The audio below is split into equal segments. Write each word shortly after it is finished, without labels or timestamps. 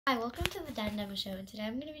Hi, welcome to the Dad and Emma Show, and today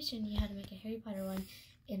I'm going to be showing you how to make a Harry Potter one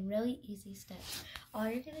in really easy steps. All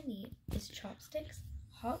you're going to need is chopsticks,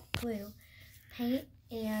 hot glue, paint,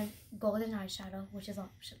 and golden eyeshadow, which is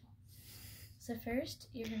optional. So first,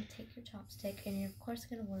 you're going to take your chopstick, and you're of course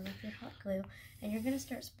going to warm up your hot glue, and you're going to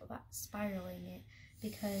start spiraling it,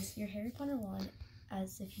 because your Harry Potter wand,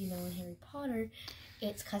 as if you know in Harry Potter,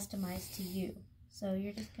 it's customized to you. So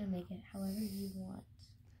you're just going to make it however you want.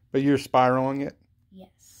 But you're spiraling it?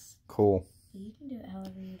 Yes. Cool. You can do it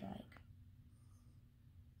however you like.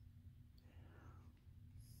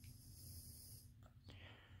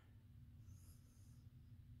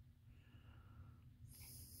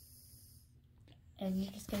 And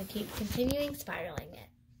you're just going to keep continuing spiraling it.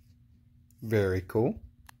 Very cool.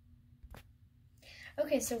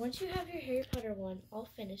 Okay, so once you have your Harry Potter one all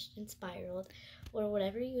finished and spiraled, or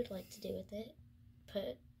whatever you would like to do with it,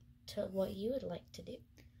 put to what you would like to do.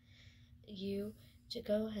 You to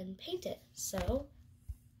go ahead and paint it. So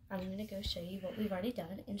I'm going to go show you what we've already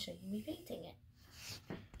done and show you me painting it.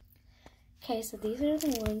 Okay, so these are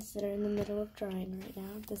the ones that are in the middle of drying right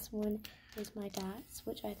now. This one is my dad's,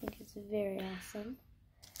 which I think is very awesome.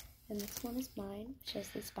 And this one is mine, which has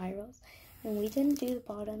the spirals. And we didn't do the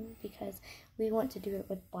bottom because we want to do it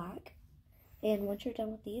with black. And once you're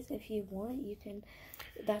done with these, if you want, you can,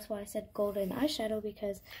 that's why I said golden eyeshadow,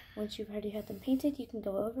 because once you've already had them painted, you can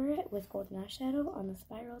go over it with golden eyeshadow on the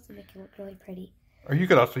spirals and make it look really pretty. Or you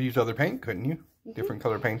could also use other paint, couldn't you? Mm-hmm. Different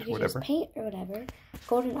color paints or whatever. Just paint or whatever.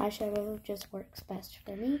 Golden eyeshadow just works best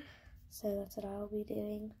for me, so that's what I'll be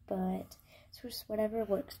doing, but it's just whatever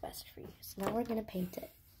works best for you. So now we're going to paint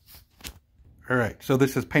it. Alright, so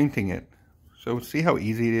this is painting it. So see how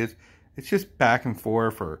easy it is? It's just back and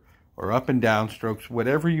forth or up and down strokes,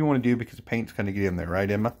 whatever you want to do, because the paint's going to get in there, right,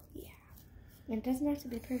 Emma? Yeah. And it doesn't have to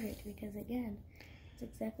be perfect, because again, it's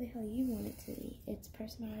exactly how you want it to be. It's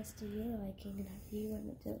personalized to your liking and how you want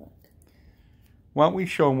it to look. Why don't we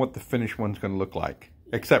show them what the finished one's going to look like,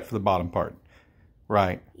 except for the bottom part,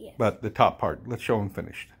 right? Yes. But the top part, let's show them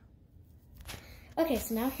finished. Okay,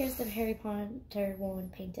 so now here's the Harry Potter one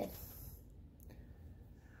painted.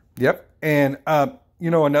 Yep, and you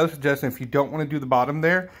know, another suggestion, if you don't want to do the bottom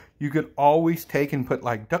there, you could always take and put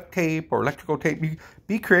like duct tape or electrical tape.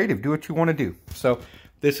 Be creative, do what you want to do. So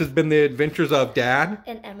this has been the adventures of Dad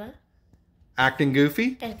and Emma, acting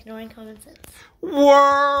goofy and ignoring common sense.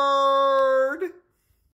 Word!